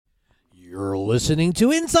You're listening to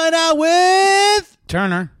Inside Out with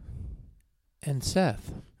Turner and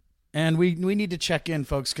Seth. And we need to check in,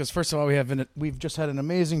 folks, because first of all, we've just had an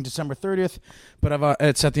amazing December 30th, but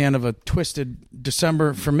it's at the end of a twisted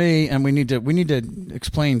December for me, and we need to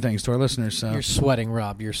explain things to our listeners. So You're sweating,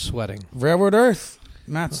 Rob. You're sweating. Railroad Earth,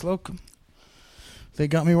 Matt Slocum. They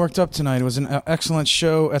got me worked up tonight. It was an excellent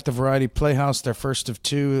show at the Variety Playhouse, their first of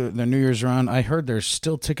two, their New Year's run. I heard there's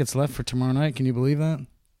still tickets left for tomorrow night. Can you believe that?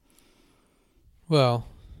 Well,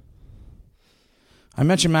 I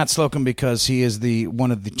mentioned Matt Slocum because he is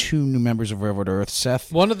one of the two new members of Railroad Earth.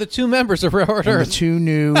 Seth, one of the two members of Railroad Earth. The two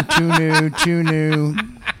new.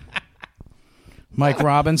 Mike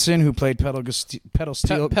Robinson, who played pedal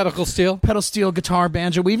steel guitar,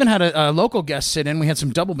 banjo. We even had a local guest sit in. We had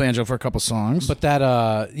some double banjo for a couple songs. But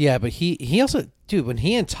but he also, dude, when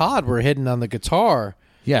he and Todd were hitting on the guitar,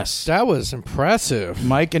 yes, that was impressive.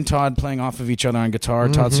 Mike and Todd playing off of each other on guitar.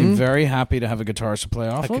 Mm-hmm. Todd seemed very happy to have a guitarist to play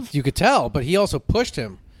off of. You could tell, but he also pushed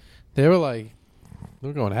him. They were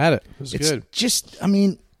going at it. It was good.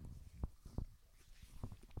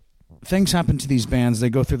 Things happen to these bands. They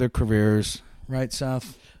go through their careers. Right,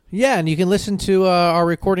 Seth? Yeah, and you can listen to our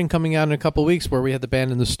recording coming out in a couple of weeks where we had the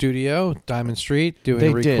band in the studio, Diamond Street, doing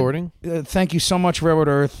a recording. Thank you so much, Railroad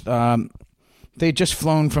Earth. They just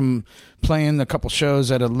flown from playing a couple shows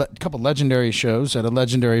at couple legendary shows at a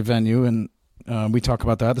legendary venue, and we talk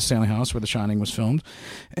about that, the Stanley House, where The Shining was filmed.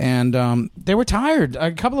 And they were tired.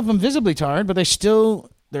 A couple of them visibly tired, but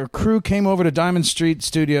their crew came over to Diamond Street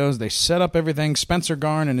Studios. They set up everything. Spencer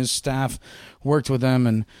Garn and his staff worked with them,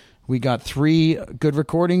 and we got 3 good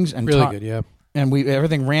recordings. And really good, yeah. And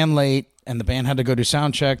everything ran late, and the band had to go do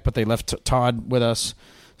sound check, but they left Todd with us,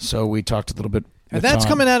 so we talked a little bit. And that's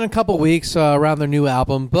coming out in a couple weeks around their new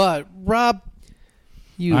album. But Rob,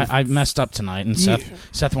 I messed up tonight, and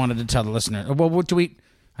Seth wanted to tell the listener. Well, do we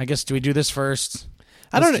do this first?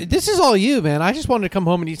 I don't know. This is all you, man. I just wanted to come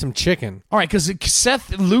home and eat some chicken. All right, because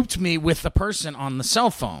Seth looped me with the person on the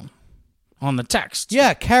cell phone. On the text.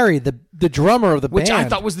 Yeah, Carrie, the drummer of the band. Which I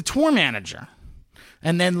thought was the tour manager.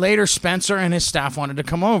 And then later, Spencer and his staff wanted to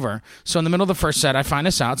come over. So in the middle of the first set, I find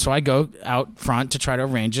this out. So I go out front to try to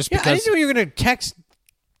arrange this. Yeah, I didn't know you were going to text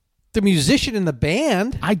the musician in the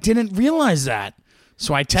band. I didn't realize that.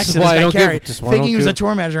 So I texted this guy, Carrie, thinking he was a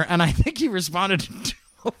tour manager. And I think he responded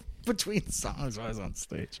between songs while I was on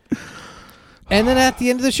stage. And then at the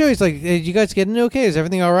end of the show, he's like, "Did you guys getting okay? Is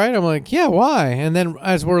everything all right?" I'm like, "Yeah, why?" And then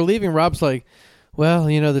as we're leaving, Rob's like, "Well,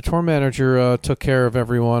 the tour manager took care of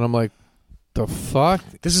everyone." I'm like, "The fuck?"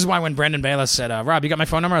 This is why when Brendan Bayless said, "Rob, you got my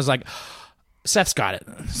phone number?" I was like, "Seth's got it.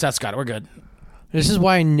 We're good." This is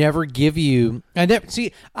why I never give you.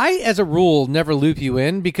 I as a rule never loop you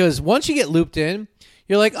in, because once you get looped in,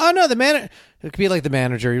 you're like, "Oh no, the manager." It could be like the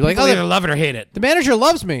manager. You're like, "Oh, either love it or hate it." The manager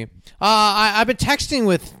loves me. I've been texting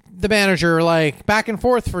with the manager back and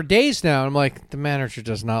forth for days now. I'm like, the manager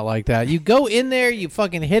does not like that. You go in there, you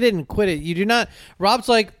fucking hit it and quit it. You do not. Rob's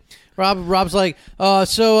like, the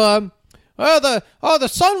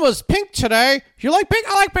sun was pink today. You like pink?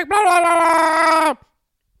 I like pink. Blah,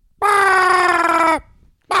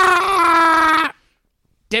 blah, blah.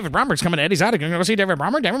 David Bromberg's coming to Eddie's Attic. You're going to go see David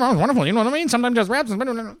Bromberg? David Bromberg's wonderful. You know what I mean? Sometimes just raps.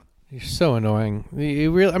 You're so annoying.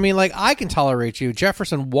 You really, I can tolerate you.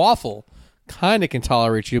 Jefferson Waffle kind of can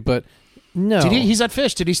tolerate you, but no. He's at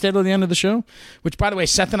Fish. Did he stay till the end of the show? Which, by the way,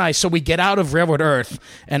 Seth and I, so we get out of Railroad Earth,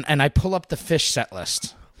 and I pull up the Fish set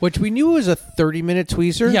list. Which we knew was a 30-minute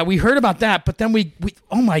tweezer. Yeah, we heard about that, but then we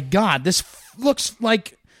oh my God, this looks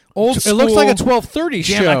like old school. It looks like a 12:30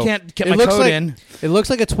 show. I can't get my code in. It looks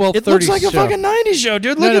like a 12:30 show. It looks like a fucking 90s show,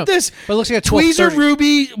 dude. Look at this. But it looks like a Tweezer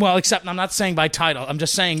Ruby. Well, except I'm not saying by title. I'm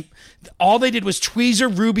just saying all they did was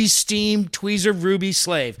Tweezer Ruby Steam, Tweezer Ruby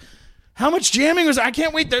Slave. How much jamming was? I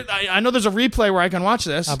can't wait. I know there's a replay where I can watch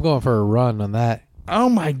this. I'm going for a run on that. Oh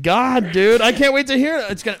my God, dude! I can't wait to hear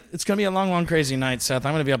it. It's gonna be a long, crazy night, Seth.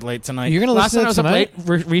 I'm gonna be up late tonight. You're gonna listen to it tonight? Last night I was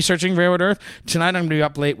up late researching Railroad Earth. Tonight I'm gonna be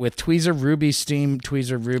up late with Tweezer Ruby Steam,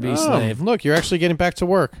 Tweezer Ruby Slave. Look, you're actually getting back to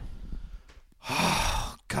work.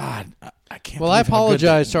 Oh God, I can't. Well, I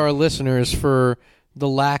apologize to our listeners for the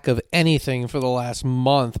lack of anything for the last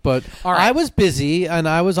month, but I was busy and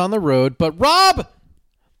I was on the road. But Rob.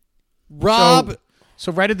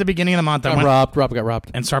 So right at the beginning of the month, Rob got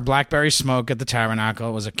robbed. And saw Blackberry Smoke at the Tabernacle.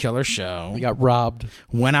 It was a killer show. We got robbed.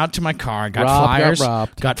 Went out to my car, got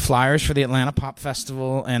flyers for the Atlanta Pop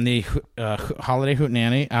Festival and the Holiday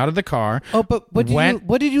Hootenanny out of the car. Oh, but what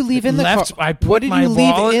did you leave in the car? I put my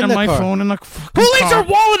wallet and my phone in the fucking Who leaves their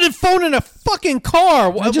wallet and phone in a fucking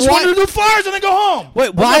car? I just wanted to do flyers and then go home.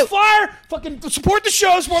 Wait, why? Flyer, fucking support the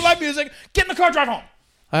show, support live music, get in the car, drive home.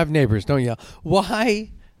 I have neighbors, don't yell. Why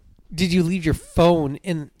did you leave your phone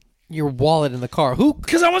in your wallet in the car? Who?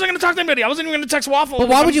 Because I wasn't going to talk to anybody. I wasn't even going to text Waffle. But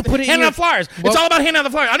why would you put it in handing your- out flyers? It's all about handing out the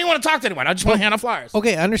flyers. I don't even want to talk to anyone. I just want to hand out flyers.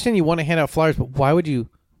 Okay, I understand you want to hand out flyers, but why would you?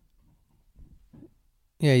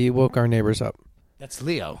 Yeah, you woke our neighbors up. That's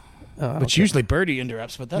Leo. Oh, Which okay. usually Birdie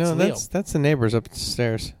interrupts, but that's no, Leo. that's the neighbors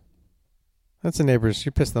upstairs. That's the neighbors.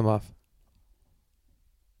 You pissed them off.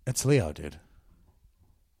 It's Leo, dude.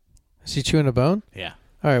 Is he chewing a bone? Yeah.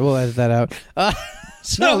 All right, we'll edit that out.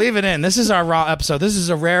 No, leave it in. This is our raw episode. This is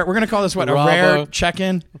a rare. We're gonna call this what? A Bravo. rare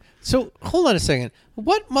check-in. So hold on a second.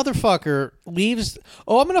 What motherfucker leaves?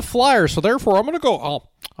 Oh, I'm gonna flyer, so therefore I'm gonna go. Oh,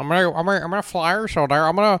 I'm gonna flyer, so there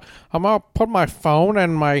I'm gonna put my phone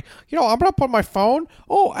and my I'm gonna put my phone.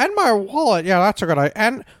 Oh, and my wallet. Yeah, that's a good idea.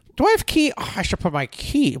 And do I have key? Oh, I should put my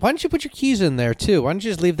key. Why don't you put your keys in there too? Why don't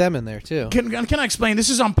you just leave them in there too? Can I explain? This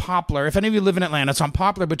is on Poplar. If any of you live in Atlanta, it's on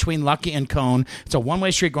Poplar between Lucky and Cone. It's a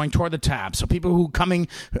one-way street going toward the Tab. So people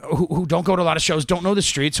who don't go to a lot of shows don't know the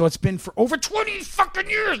street. So it's been for over 20 fucking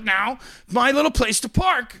years now my little place to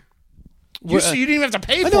park. You didn't even have to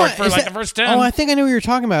pay for it for like the first 10. Oh, I think I know what you're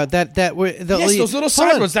talking about. Yes, those little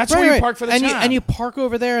side roads. That's where you park for the and tab. and you park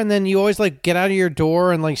over there, and then you always like get out of your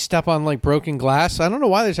door and like step on like broken glass. I don't know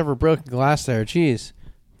why there's ever broken glass there. Jeez.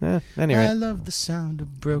 Anyway, I love the sound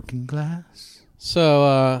of broken glass.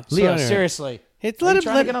 so Leo, anyway. seriously. It's Are let you him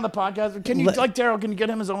trying to get on the podcast? Can you, like Daryl, can you get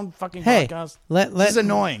him his own fucking Hey, podcast? let This is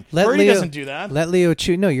annoying. Let Birdie Leo, doesn't do that. Let Leo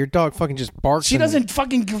chew. No, your dog fucking just barks. She and- doesn't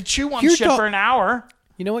fucking chew on Your shit dog- for an hour.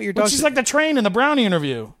 You know what your But dog? she's like the train in the Brownie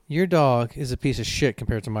interview. Your dog is a piece of shit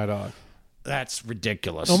compared to my dog. That's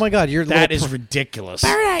ridiculous. Oh my god, you're That is ridiculous.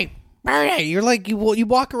 Birdie. You're like you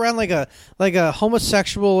walk around like a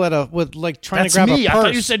homosexual with like trying That's to grab me. a I purse.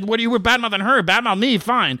 thought you said what you were badmouthing her. Badmouth me,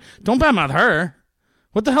 fine. Don't badmouth her.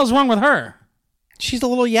 What the hell's wrong with her? She's a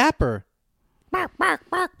little yapper. Bark, bark,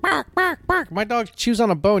 bark, bark, bark, bark. My dog chews on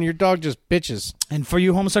a bone. Your dog just bitches. And for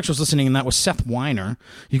you homosexuals listening, and that was Seth Weiner.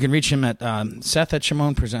 You can reach him at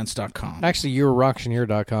Seth@ShimonPresents.com. Actually, you're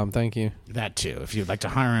rockshineer.com. Thank you. That too, if you'd like to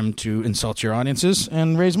hire him to insult your audiences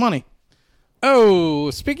and raise money.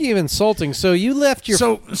 Oh, speaking of insulting, so you left your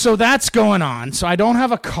So that's going on. So I don't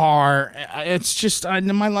have a car. It's just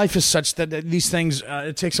my life is such that these things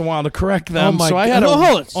it takes a while to correct them. Oh my so I God. had No, a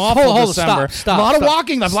hold it. awful Hold it. December. Stop. A lot of Stop.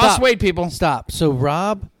 walking. I've Stop. lost weight, people. Stop. So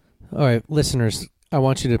Rob, all right, listeners, I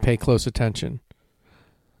want you to pay close attention.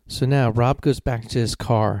 So now Rob goes back to his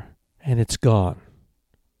car and it's gone.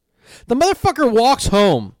 The motherfucker walks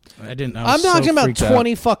home. I didn't. I'm talking about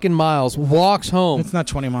 20 fucking miles. Walks home. It's not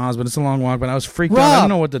 20 miles, but it's a long walk. But I was freaked Rob, out. I don't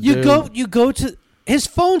know what to do. You go to his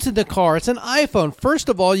phone's in the car. It's an iPhone. First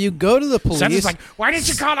of all, you go to the police. Seth's like, why didn't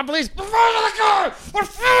you call the police before the car?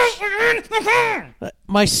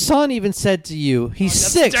 My son even said to you, he's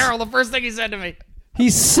 6. Daryl, the first thing he said to me.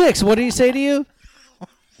 He's 6. What did he say to you?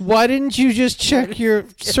 Why didn't you just check your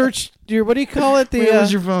search your what do you call it? Where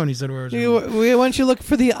was your phone? He said, where was your phone? Why don't you look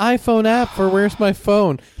for the iPhone app for where's my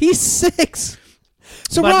phone? He's 6.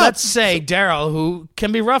 So But Rob, let's say Daryl, who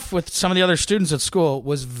can be rough with some of the other students at school,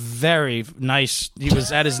 was very nice. He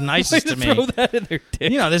was at his nicest to me. throw that in their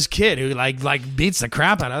dick. You know, this kid who like beats the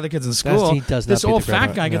crap out of other kids in school. He does not this beat old the crap fat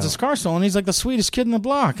out- guy gets no. his car stolen. He's like the sweetest kid in the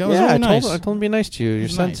block. That was Yeah, really I nice. told him to be nice to you. You're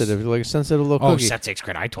He's sensitive. nice. You're like a sensitive little Oh, cookie. Seth takes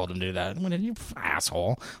credit. I told him to do that. When did you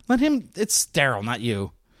asshole? Let him. It's Daryl, not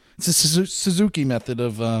you. It's a Suzuki method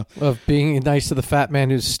of. Of being nice to the fat man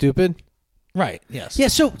who's stupid. Right. Yes. Yeah,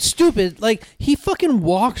 so stupid. Like he fucking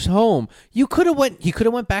walks home. You could have went. He could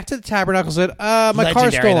have went back to the tabernacle. And said, "My car's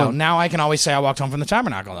Legendary, stolen." though. Now I can always say I walked home from the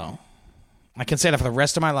tabernacle, though. I can say that for the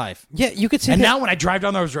rest of my life. Yeah, you could say And that. now when I drive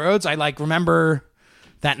down those roads, I like remember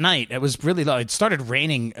that night. It was really low. It started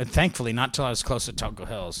raining, thankfully, not till I was close to Togo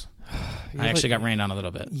Hills. I actually got rained on a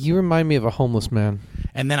little bit. You remind me of a homeless man.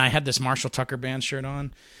 And then I had this Marshall Tucker band shirt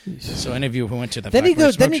on. So any of you who went to the Then he Blackbird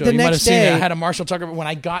goes- then Smoke he- show, the you might have next seen it. day- I had a Marshall Tucker. When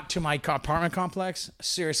I got to my apartment complex,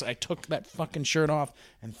 seriously, I took that fucking shirt off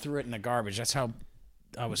and threw it in the garbage. That's how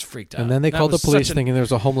I was freaked out. And then they That called the was police such a thinking there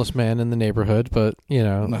was a homeless man in the neighborhood, but we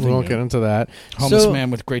won't get into that. homeless so,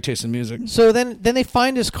 man with great taste in music. So then they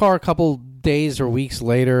find his car a couple days or weeks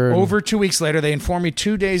later. and- Over 2 weeks later, they informed me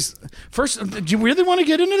 2 days. First, do you really want to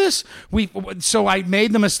get into this? So I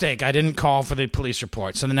made the mistake. I didn't call for the police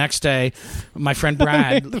report. So the next day, my friend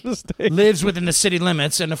Brad lives within the city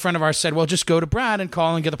limits, and a friend of ours said, well, just go to Brad and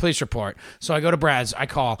call and get the police report. So I go to Brad's. I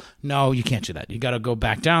call. No, you can't do that. You got to go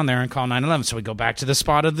back down there and call 911. So we go back to the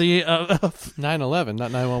spot of the 911,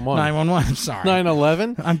 not 911. 911. I'm sorry.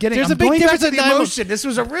 911. I'm getting. There's I'm a big going back difference to in the 911. emotion. This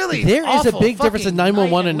was a really There is a awful big difference in fucking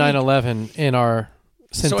 911 night and week. 911 in our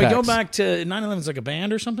syntax. So I go back to 911 is like a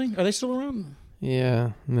band or something. Are they still around?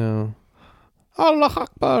 Yeah, no. Allah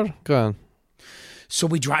Akbar. Go on. So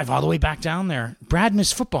we drive all the way back down there. Brad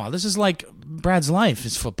missed football. This is like Brad's life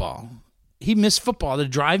is football. He missed football to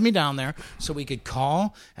drive me down there so we could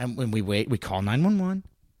call. And when we wait, we call 911.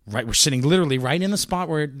 Right, we're sitting literally right in the spot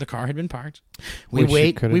where the car had been parked. We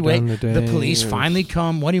wait. The police finally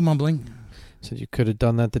come. What are you mumbling? Said you could have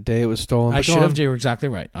done that the day it was stolen. I should have. You were exactly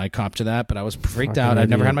right. I copped to that, but I was freaked out. I'd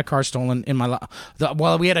never had my car stolen in my lot.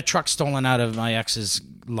 Well, we had a truck stolen out of my ex's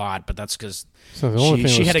lot, but that's because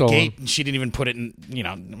she had a gate and she didn't even put it in. You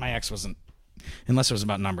know, my ex wasn't, unless it was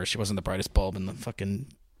about numbers, she wasn't the brightest bulb in the fucking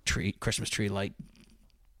Christmas tree light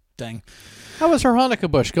thing. How was her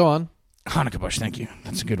Hanukkah bush? Go on. Hanukkah bush, thank you.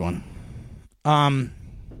 That's a good one.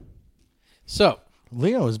 So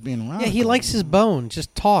Leo is being around. Yeah, he likes his bone.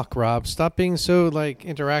 Just talk, Rob. Stop being so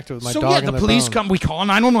interactive with my dog. So yeah, the police come. We call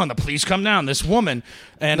 911. The police come down. This woman,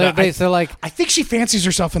 and they're like, I think she fancies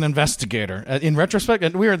herself an investigator. In retrospect,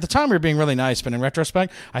 and at the time we were being really nice, but in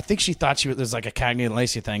retrospect, I think she thought she was like a Cagney and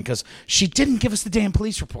Lacey thing because she didn't give us the damn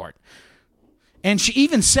police report. And she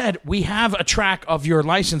even said, we have a track of your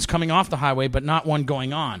license coming off the highway, but not one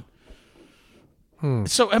going on.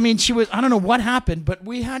 So, I mean, I don't know what happened, but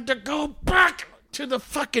we had to go back to the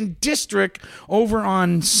fucking district over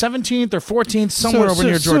on 17th or 14th, somewhere over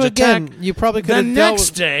near Georgia Tech. You probably could have the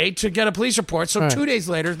next day to get a police report. So 2 days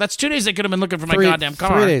later, that's 2 days they could have been looking for my goddamn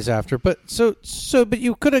car. 3 days after. But but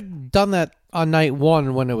you could have done that on night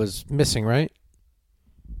one when it was missing, right?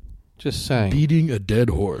 Just saying. Beating a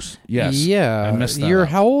dead horse. Yes. Yeah. I missed that. You're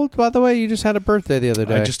how old, by the way? You just had a birthday the other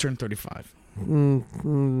day. I just turned 35.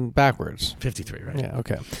 Backwards. 53, right? Yeah.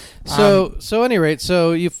 Okay. So at any rate,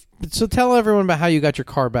 so tell everyone about how you got your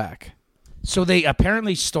car back. So they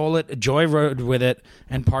apparently stole it, joyroad with it,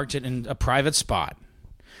 and parked it in a private spot.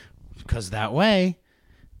 Because that way,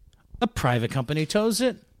 a private company tows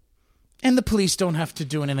it, and the police don't have to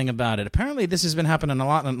do anything about it. Apparently, this has been happening a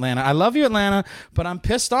lot in Atlanta. I love you, Atlanta, but I'm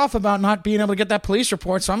pissed off about not being able to get that police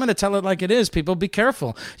report, so I'm going to tell it like it is. People, be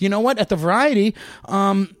careful. You know what? At the Variety...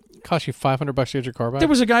 cost you $500 to get your car back? There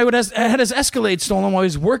was a guy who had his Escalade stolen while he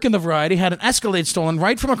was working the Variety, had an Escalade stolen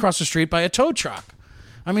right from across the street by a tow truck.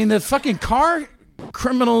 I mean, the fucking car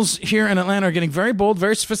criminals here in Atlanta are getting very bold,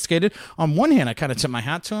 very sophisticated. On one hand, I kind of tip my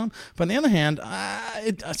hat to them, but on the other hand,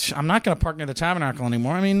 I'm not going to park near the Tabernacle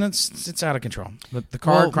anymore. I mean, it's out of control. The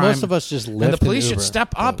car crime. Most of us just live. And the police should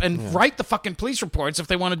step up and write the fucking police reports if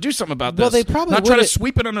they want to do something about this. Well, they probably not try to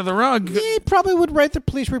sweep it under the rug. They probably would write the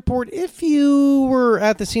police report if you were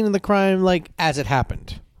at the scene of the crime, like as it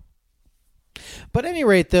happened. But at any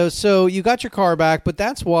rate, though, so you got your car back, but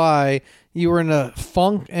that's why you were in a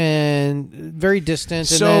funk and very distant.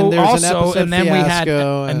 And then there was an episode and then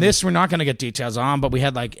fiasco. And this we're not going to get details on, but we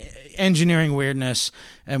had like engineering weirdness,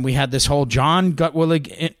 and we had this whole John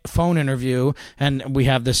Gutwillig phone interview, and we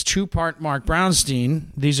have this 2-part Mark Brownstein.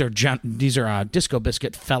 These are Disco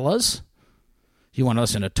Biscuit fellas. You want to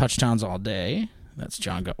listen to Touchdowns All Day? That's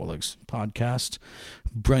John Gutwillig's podcast.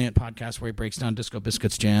 Brilliant podcast where he breaks down Disco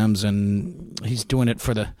Biscuit's jams, and he's doing it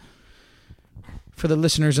for the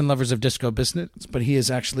listeners and lovers of Disco Biscuits, but he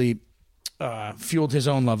has actually fueled his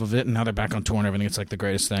own love of it, and now they're back on tour and everything. It's like the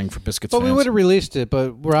greatest thing for Biscuits fans. But we would have released it,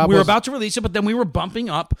 but we were about to release it, but then we were bumping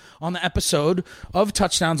up on the episode of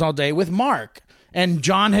Touchdowns All Day with Mark. And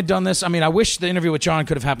John had done this. I mean, I wish the interview with John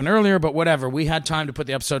could have happened earlier, but whatever. We had time to put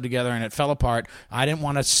the episode together, and it fell apart. I didn't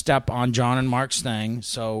want to step on John and Mark's thing,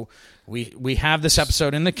 so we have this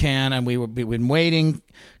episode in the can, and we've been waiting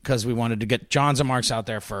because we wanted to get John's and Mark's out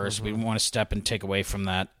there first. We didn't want to step and take away from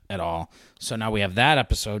that at all. So now we have that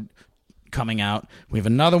episode coming out. We have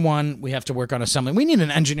another one we have to work on assembling. We need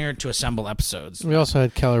an engineer to assemble episodes. We also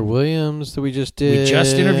had Keller Williams that we just did. We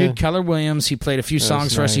just interviewed Keller Williams. He played a few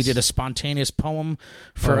songs for us. He did a spontaneous poem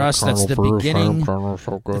for us. That's the beginning.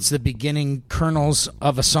 It's the beginning kernels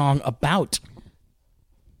of a song about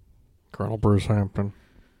Colonel Bruce Hampton.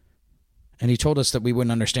 And he told us that we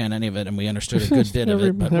wouldn't understand any of it, and we understood a good bit of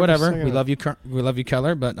it. But whatever. We love you. We love you,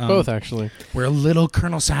 Keller. But both actually. We're a little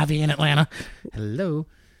Colonel savvy in Atlanta. Hello.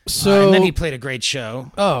 So and then he played a great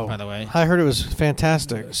show. Oh, by the way, I heard it was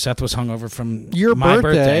fantastic. Seth was hungover from my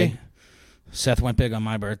birthday. Seth went big on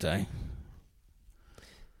my birthday.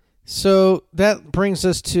 So that brings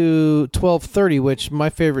us to 12:30, which my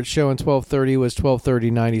favorite show in 12:30 was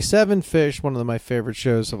 12:30 97 Fish, one of my favorite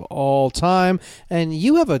shows of all time. And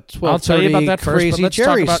you have a 12:30 Crazy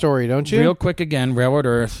Jerry story, don't you? Real quick again, Railroad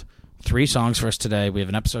Earth. 3 songs for us today. We have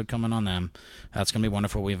an episode coming on them. That's going to be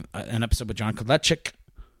wonderful. We have an episode with John Koletchik,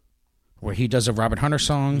 where he does a Robert Hunter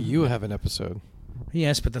song. You have an episode.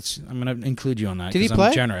 Yes, but I'm going to include you on that. Did he play?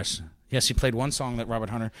 I'm generous. Yes, he played one song that Robert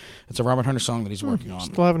Hunter. It's a Robert Hunter song that he's working on.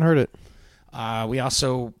 Still haven't heard it. We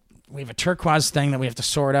also We have a turquoise thing that we have to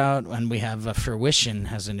sort out, and we have Fruition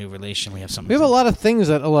has a new relation. We have something. We have a lot of things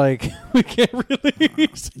that like we can't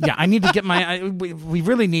release. Yeah, I need to get we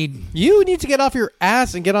really need. You need to get off your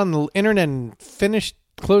ass and get on the internet and finish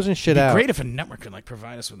closing shit It'd be out. great if a network could like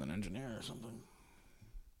provide us with an engineer or something.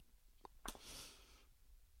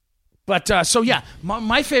 But so yeah,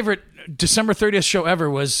 my favorite December 30th show ever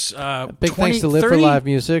was Big thanks to Live for Live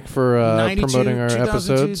Music for promoting our 2002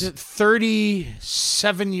 episodes. to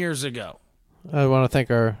 37 years ago. I want to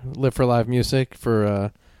thank our Live for Live Music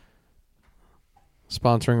for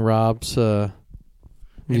sponsoring Rob's Interview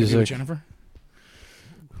with music. Jennifer?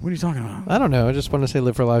 What are you talking about? I don't know. I just want to say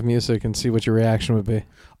Live for Live Music and see what your reaction would be.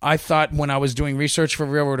 I thought when I was doing research for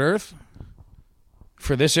Railroad Earth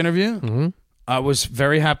for this interview, I was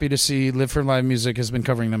very happy to see Live for Live Music has been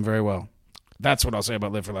covering them very well. That's what I'll say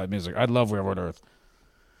about Live for Live Music. I love Railroad Earth.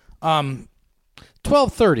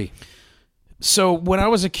 12:30. So when I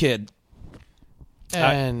was a kid,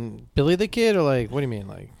 And Billy the Kid, or like, what do you mean?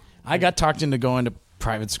 Like, I got talked into going to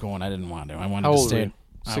private school, and I didn't want to. I wanted How to old stay. were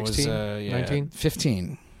you? 16? I was 19?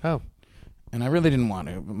 15. oh, And I really didn't want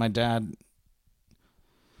to. But my dad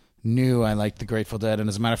knew I liked the Grateful Dead. And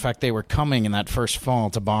as a matter of fact, they were coming in that first fall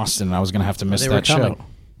to Boston, and I was going to have to miss They were that show. coming.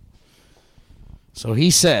 So he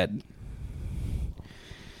said,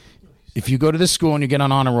 if you go to this school and you get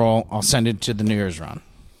on honor roll, I'll send it to the New Year's run.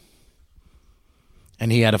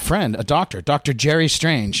 And he had a friend, a doctor, Dr. Jerry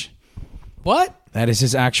Strange. what? That is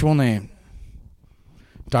his actual name.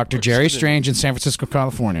 Dr. Jerry Strange in San Francisco,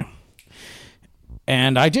 California.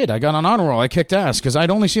 And I did. I got on honor roll. I kicked ass because I'd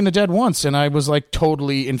only seen the Dead once, and I was like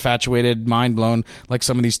totally infatuated, mind blown, like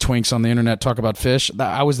some of these twinks on the internet talk about fish.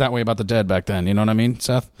 I was that way about the Dead back then. You know what I mean,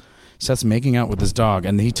 Seth? Seth's making out with his dog,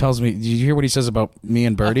 and he tells me, "Did you hear what he says about me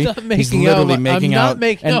and Birdie? I'm not He's making out literally my- making I'm out." not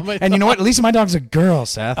making and, out my and you know what? At least my dog's a girl,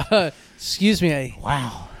 Seth. Excuse me.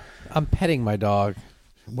 Wow. I'm petting my dog.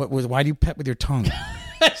 Why do you pet with your tongue?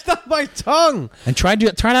 That's not my tongue. And try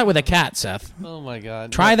that with a cat, Seth. Oh my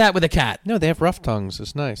god. Try that with a cat. No, they have rough tongues.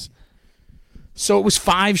 It's nice. So it was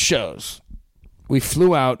 5 shows. We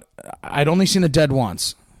flew out. I'd only seen the Dead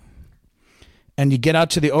once. And you get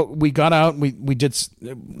out to we got out. We did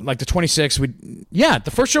like the 26th.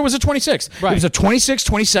 The first show was the 26th. Right. It was the 26th,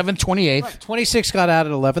 27th, 28th. 26 got out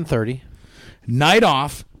at 11:30. Night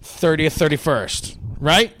off, 30th, 31st.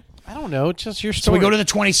 Right? I don't know. It's just your So story. we go to the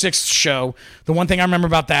 26th show. The one thing I remember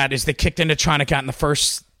about that is they kicked into China Cat in the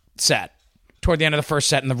first set. Toward the end of the first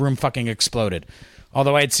set, and the room fucking exploded.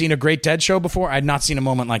 Although I had seen a Great Dead show before, I had not seen a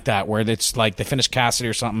moment like that where it's like they finished Cassidy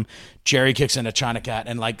or something. Jerry kicks into China Cat,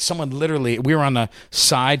 and like someone literally, we were on the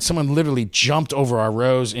side, someone literally jumped over our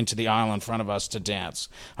rows into the aisle in front of us to dance.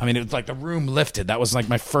 I mean, it was like the room lifted. That was like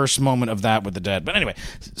my first moment of that with the Dead. But anyway,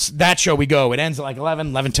 that show we go. It ends at like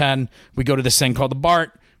 11:10. We go to this thing called the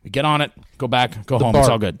BART. We get on it, go back, go home. BART. It's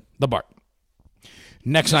all good. The BART.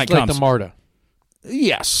 Next night like comes. the MARTA.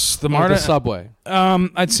 Yes, the Like MARTA. the subway.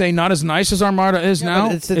 I'd say not as nice as our MARTA is now.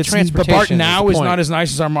 but it's the The BART transportation now is is the point. not as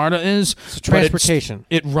nice as our MARTA is. It's but transportation.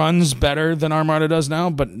 It runs better than our MARTA does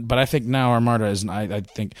now, but I think now our MARTA is. I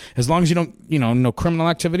think as long as you don't, no criminal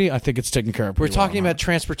activity, I think it's taken care of. We're pretty well talking on about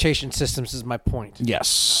transportation systems. Is my point. MARTA.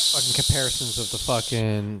 Yes. Fucking comparisons of the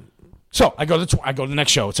fucking. So I go to the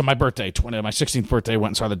next show. It's on my birthday, my 16th birthday. Went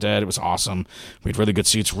and saw the Dead. It was awesome. We had really good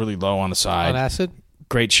seats, really low on the side. On acid.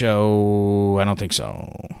 Great show. I don't think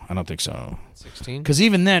so. 16. Because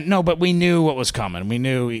even then, no, but we knew what was coming. We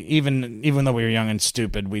knew, even though we were young and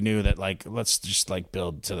stupid, we knew that, like, let's just, like,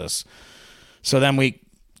 build to this. So then we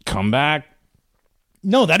come back.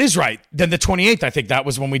 No, that is right. Then the 28th, I think that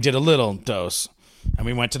was when we did a little dose. And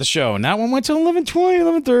we went to the show. And that one went till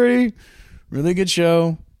 11:20, 11:30. Really good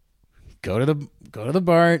show. Go to the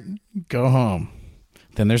BART. Go home.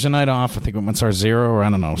 Then there's a night off. I think it went our Zero or I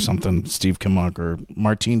don't know, something Steve Kimmock or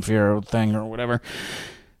Martine Fierro thing or whatever.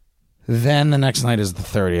 Then the next night is the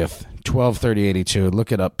 30th, 12/30/82.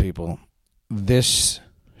 Look it up, people. This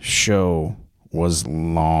show was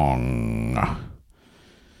long.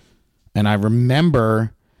 And I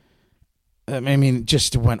remember, I mean,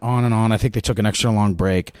 just went on and on. I think they took an extra long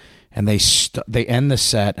break. And they end the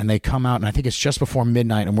set, and they come out, and I think it's just before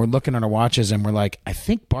midnight, and we're looking at our watches, and we're like, I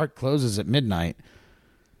think BART closes at midnight.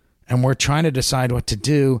 And we're trying to decide what to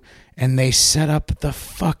do, and they set up the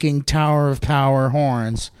fucking Tower of Power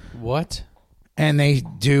horns. What? And they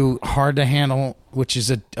do Hard to Handle, which is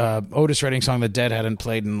a Otis Redding song the Dead hadn't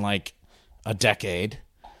played in like a decade.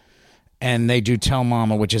 And they do Tell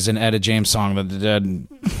Mama, which is an Etta James song that the Dead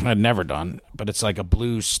had never done, but it's like a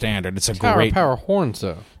blues standard. It's a Tower great Power horns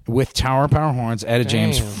though. with Tower Power horns, Etta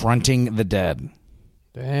James Damn. fronting the Dead.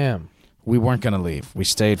 Damn. We weren't going to leave. We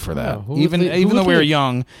stayed for that. who would Even leave? Who even though would we were leave?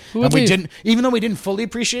 young, Who and would we leave? even though we didn't fully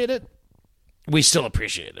appreciate it, we still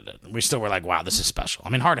appreciated it. We still were like, wow, this is special. I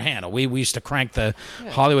mean, Hard to Handle. We used to crank the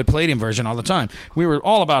Hollywood Palladium version all the time. We were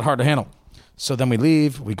all about Hard to Handle. So then we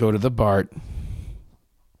leave. We go to the Bart,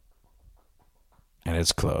 and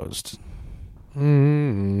it's closed.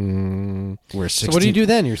 Mm. We're 16. So what do you do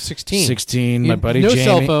then? You're 16. 16. My buddy no Jamie.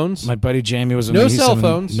 cell phones. My buddy Jamie was No he's cell 7.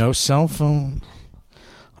 phones. No cell phone.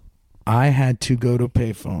 I had to go to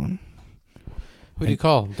payphone. Who do you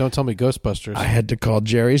call? Don't tell me Ghostbusters. I had to call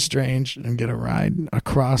Jerry Strange and get a ride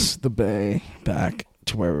across the bay back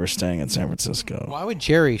to where we were staying in San Francisco. Why would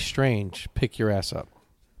Jerry Strange pick your ass up?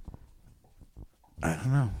 I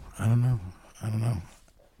don't know.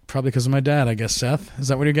 Probably because of my dad, I guess, Seth. Is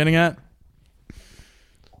that what you're getting at?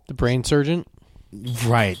 The brain surgeon?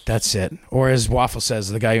 Right, that's it. Or as Waffle says,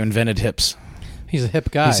 the guy who invented hips. He's a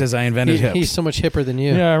hip guy. He says, I invented hips. He's so much hipper than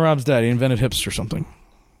you. Yeah, Rob's dad. He invented hips or something.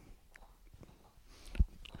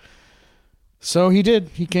 So he did.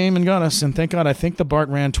 He came and got us, and thank God. I think the Bart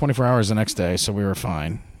ran 24 hours the next day, so we were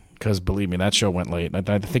fine. Because believe me, that show went late.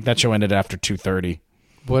 I think that show ended after 2:30.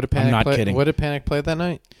 What did Panic I'm not play? kidding. What did Panic play that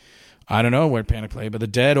night? I don't know where Panic played, but the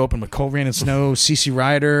Dead opened with Cold Rain and Snow, CC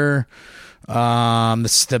Rider.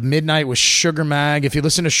 The midnight was Sugar Mag. If you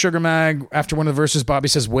listen to Sugar Mag after one of the verses, Bobby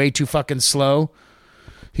says way too fucking slow.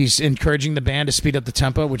 He's encouraging the band to speed up the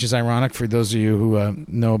tempo, which is ironic for those of you who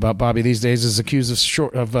know about Bobby these days. Is accused of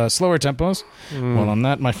slower tempos. Well, on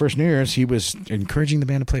that my first New Year's, he was encouraging the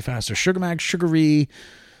band to play faster. Sugar Mag, Sugary,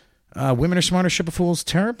 Women Are Smarter, Ship of Fools,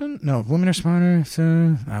 Terrapin? No, Women Are Smarter.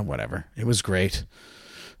 Whatever. It was great.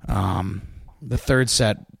 The third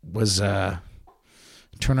set was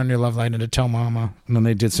Turn On Your Love Light into Tell Mama, and then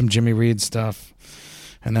they did some Jimmy Reed stuff,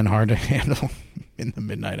 and then Hard to Handle in the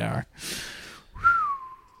midnight hour.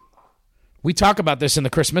 We talk about this in the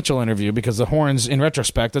Chris Mitchell interview because the horns, in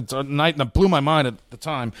retrospect, it's a night that blew my mind at the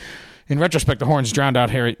time. In retrospect, the horns drowned out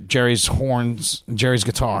Jerry's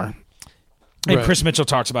guitar. And Right. Chris Mitchell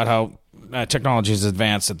talks about how technology is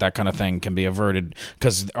advanced that kind of thing can be averted.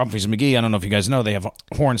 Because Humphreys and McGee, I don't know if you guys know, they have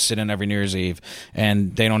horns sit in every New Year's Eve,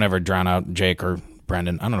 and they don't ever drown out Jake or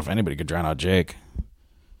Brendan. I don't know if anybody could drown out Jake.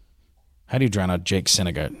 How do you drown out Jake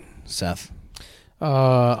Sinegat, Seth?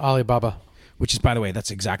 Alibaba. Which is, by the way,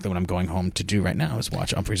 that's exactly what I'm going home to do right now, is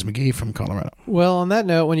watch Humphreys and McGee from Colorado. Well, on that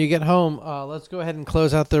note, when you get home, let's go ahead and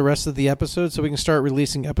close out the rest of the episode so we can start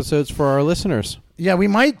releasing episodes for our listeners. Yeah, we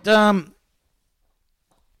might come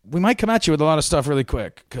at you with a lot of stuff really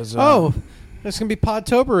quick. Cause, it's going to be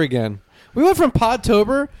Podtober again. We went from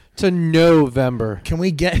Podtober to November. Can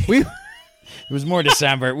we get... We It was more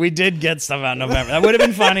December. We did get stuff out in November. That would have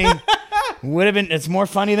been funny. It's more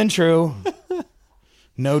funny than true.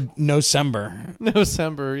 No December.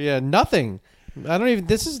 November, yeah, nothing.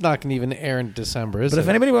 This is not going to even air in December, is it? But if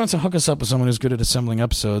anybody wants to hook us up with someone who's good at assembling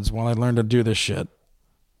episodes while I learn to do this shit,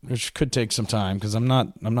 which could take some time because I'm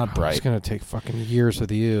not bright. It's going to take fucking years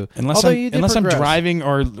with you. Unless Although you did I'm progress. driving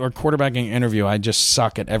or quarterbacking an interview, I just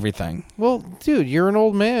suck at everything. Well, dude, you're an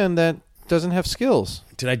old man that doesn't have skills.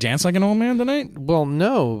 Did I dance like an old man tonight? Well,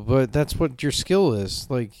 no, but that's what your skill is.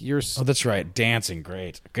 Like you're. Oh, that's right. Dancing,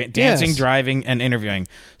 great. Dancing, Yes. driving, and interviewing.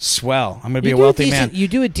 Swell. I'm going to be You a do a wealthy decent- man. you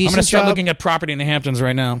do a I'm decent going to start job. looking at property in the Hamptons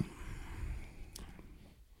right now.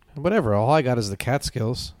 Whatever. All I got is the cat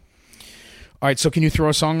skills. All right, so can you throw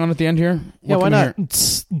a song on at the end here? Yeah, What why can not? we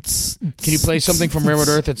hear? Can you play something from Railroad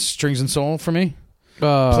Earth that's Strings and Soul for me?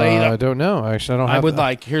 Play the- I don't know. Actually, I don't. Have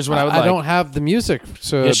Here's what I would like. I don't have the music.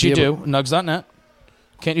 So Yes, be you able- do. Nugs.net.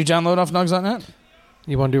 Can't you download off Nugs.net?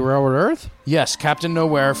 You want to do Railroad Earth? Yes, Captain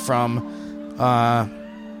Nowhere from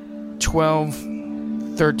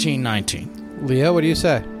 12/13/19. Leo, what do you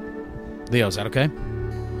say? Leo, is that okay?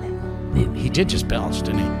 He did just belch,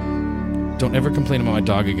 didn't he? Don't ever complain about my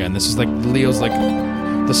dog again. This is like Leo's like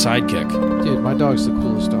the sidekick. Dude, my dog's the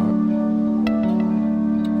coolest dog.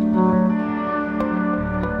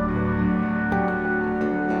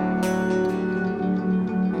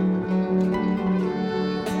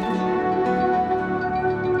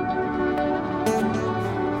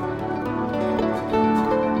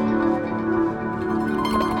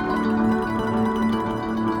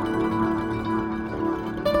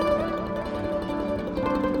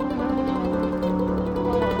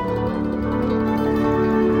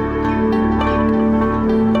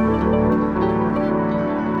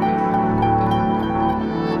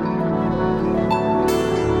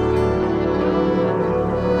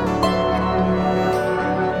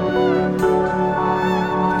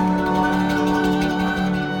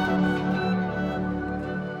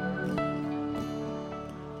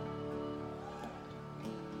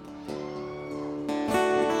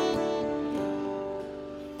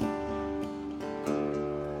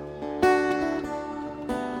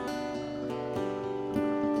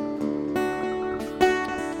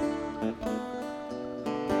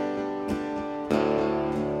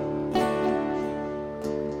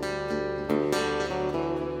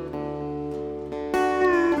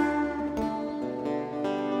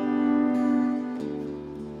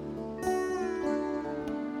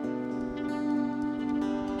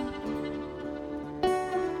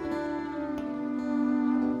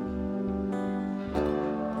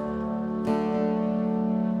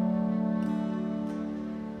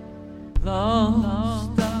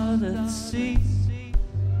 lost out at sea,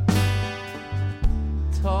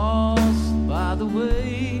 tossed by the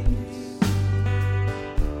waves,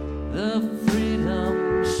 the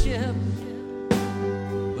freedom ship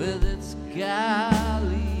with its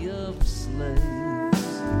galley of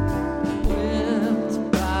slaves,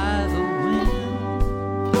 whipped by the wind,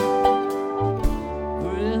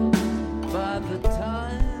 gripped by the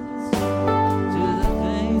tides to the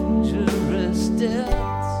dangerous depths.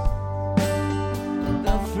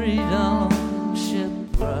 The freedom ship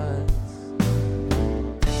rides.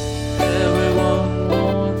 Everyone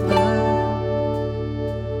warned them.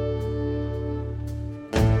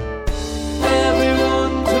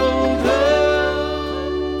 Everyone told them.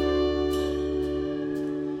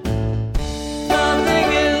 Nothing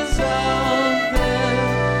is out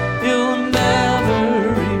there. You'll never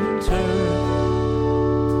return.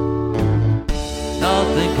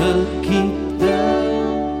 Nothing could keep them.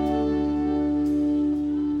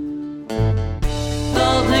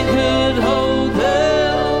 Nothing could hold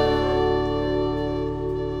them.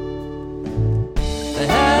 They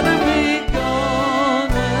had to be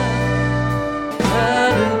gone and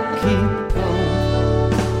had to keep going.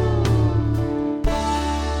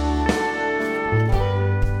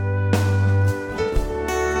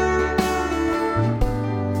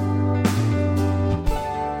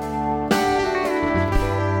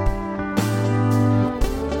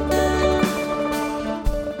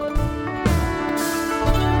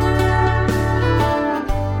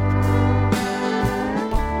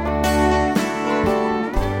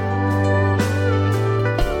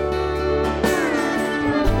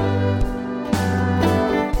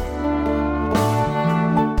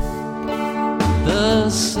 The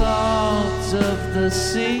salt of the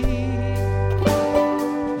sea,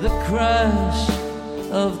 the crash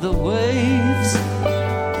of the waves,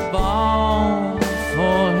 balm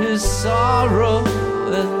for his sorrow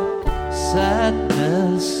and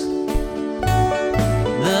sadness,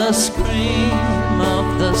 the scream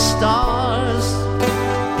of the stars,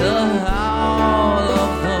 the howl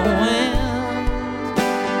of the wind,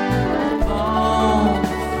 balm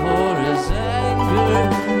for his anger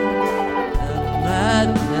and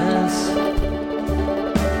madness.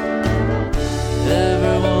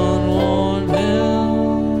 Everyone warned him.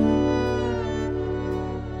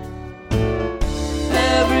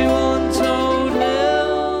 Everyone told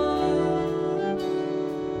him.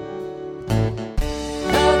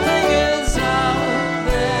 Nothing is out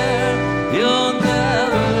there. You'll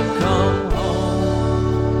never come home.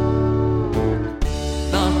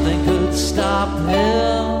 Nothing could stop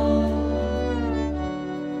him.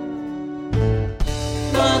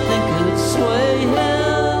 Nothing could sway him.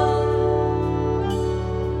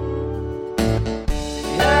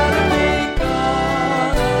 He had to be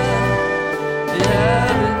gone. He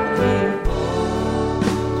had to keep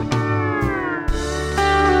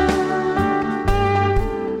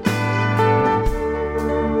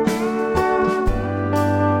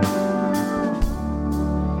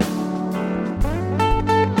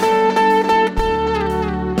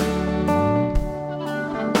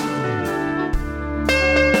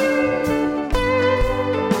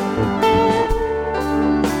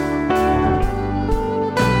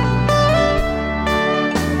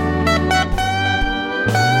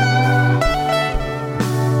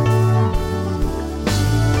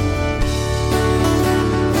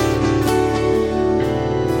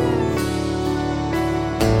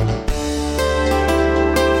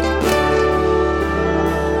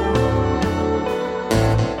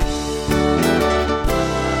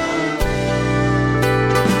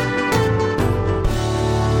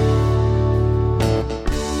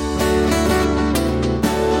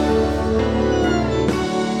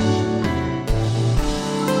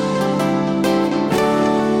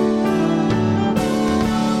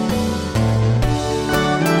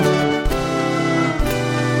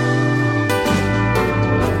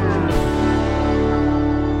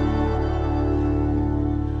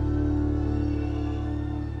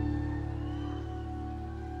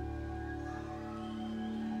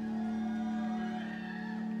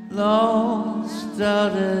lost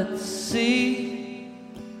out at sea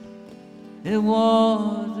in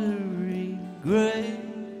watery gray.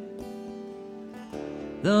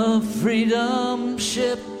 The freedom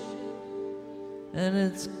ship and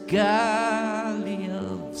its galley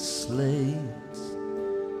of slaves,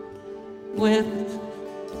 whipped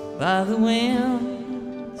by the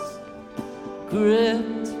winds,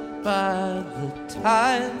 gripped by the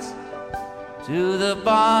tides, to the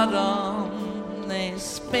bottom they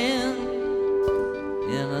spin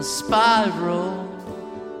in a spiral